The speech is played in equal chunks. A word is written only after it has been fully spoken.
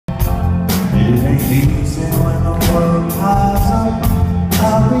easy when the world piles up.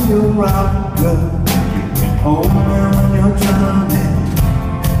 I'll be your rocker. You can hold me when you're drowning.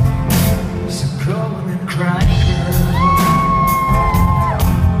 So come and cry, girl.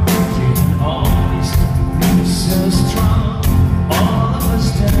 You can always be so strong. All of us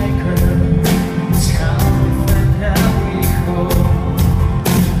take her. It's how we find how we go.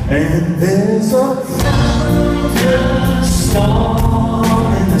 And there's a thunderstorm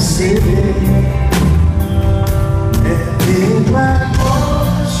in the city. And it might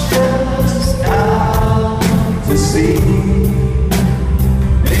push us out to sea.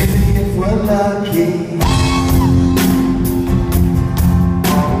 Maybe if we're lucky.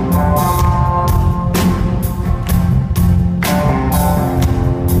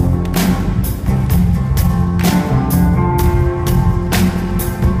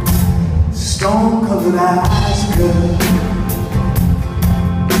 Stone-colored eyes, girl,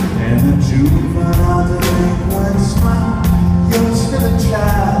 and a juvenile delinquent smile. You're still a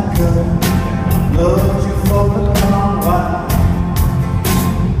child, girl, and I loved you for a long while.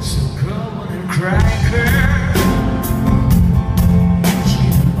 So go on and cry, girl.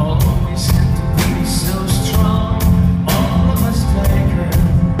 You always have to be so strong. All of us take her.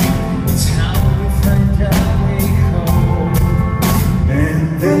 It's how we find out we go. And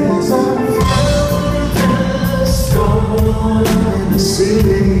there's a storm in the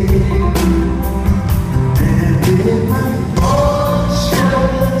city. And it might push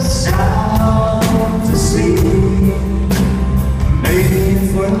us out to sea. Maybe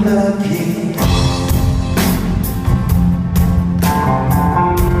if we're lucky.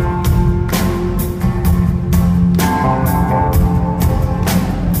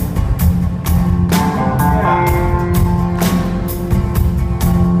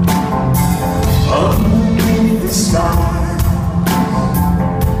 Underneath the stars,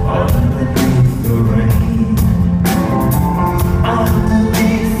 underneath the rain,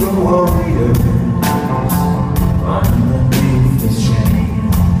 underneath the warriors, underneath the shame,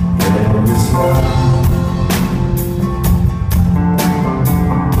 there is love.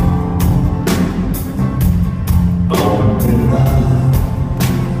 Only love.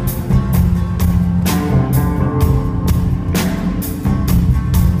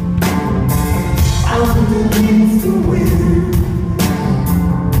 Underneath the wind,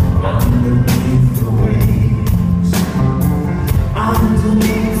 underneath the waves,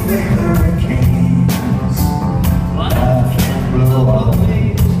 underneath the hurricanes, love can blow away.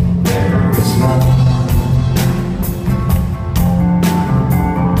 There is love.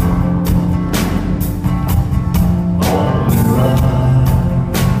 Only love.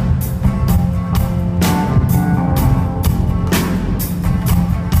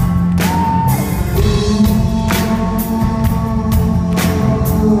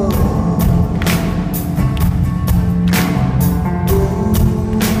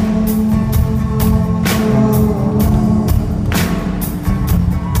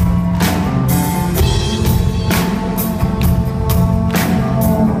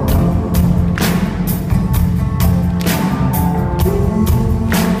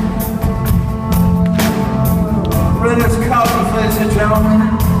 Renars Kaupers, ladies and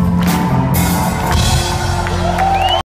gentlemen.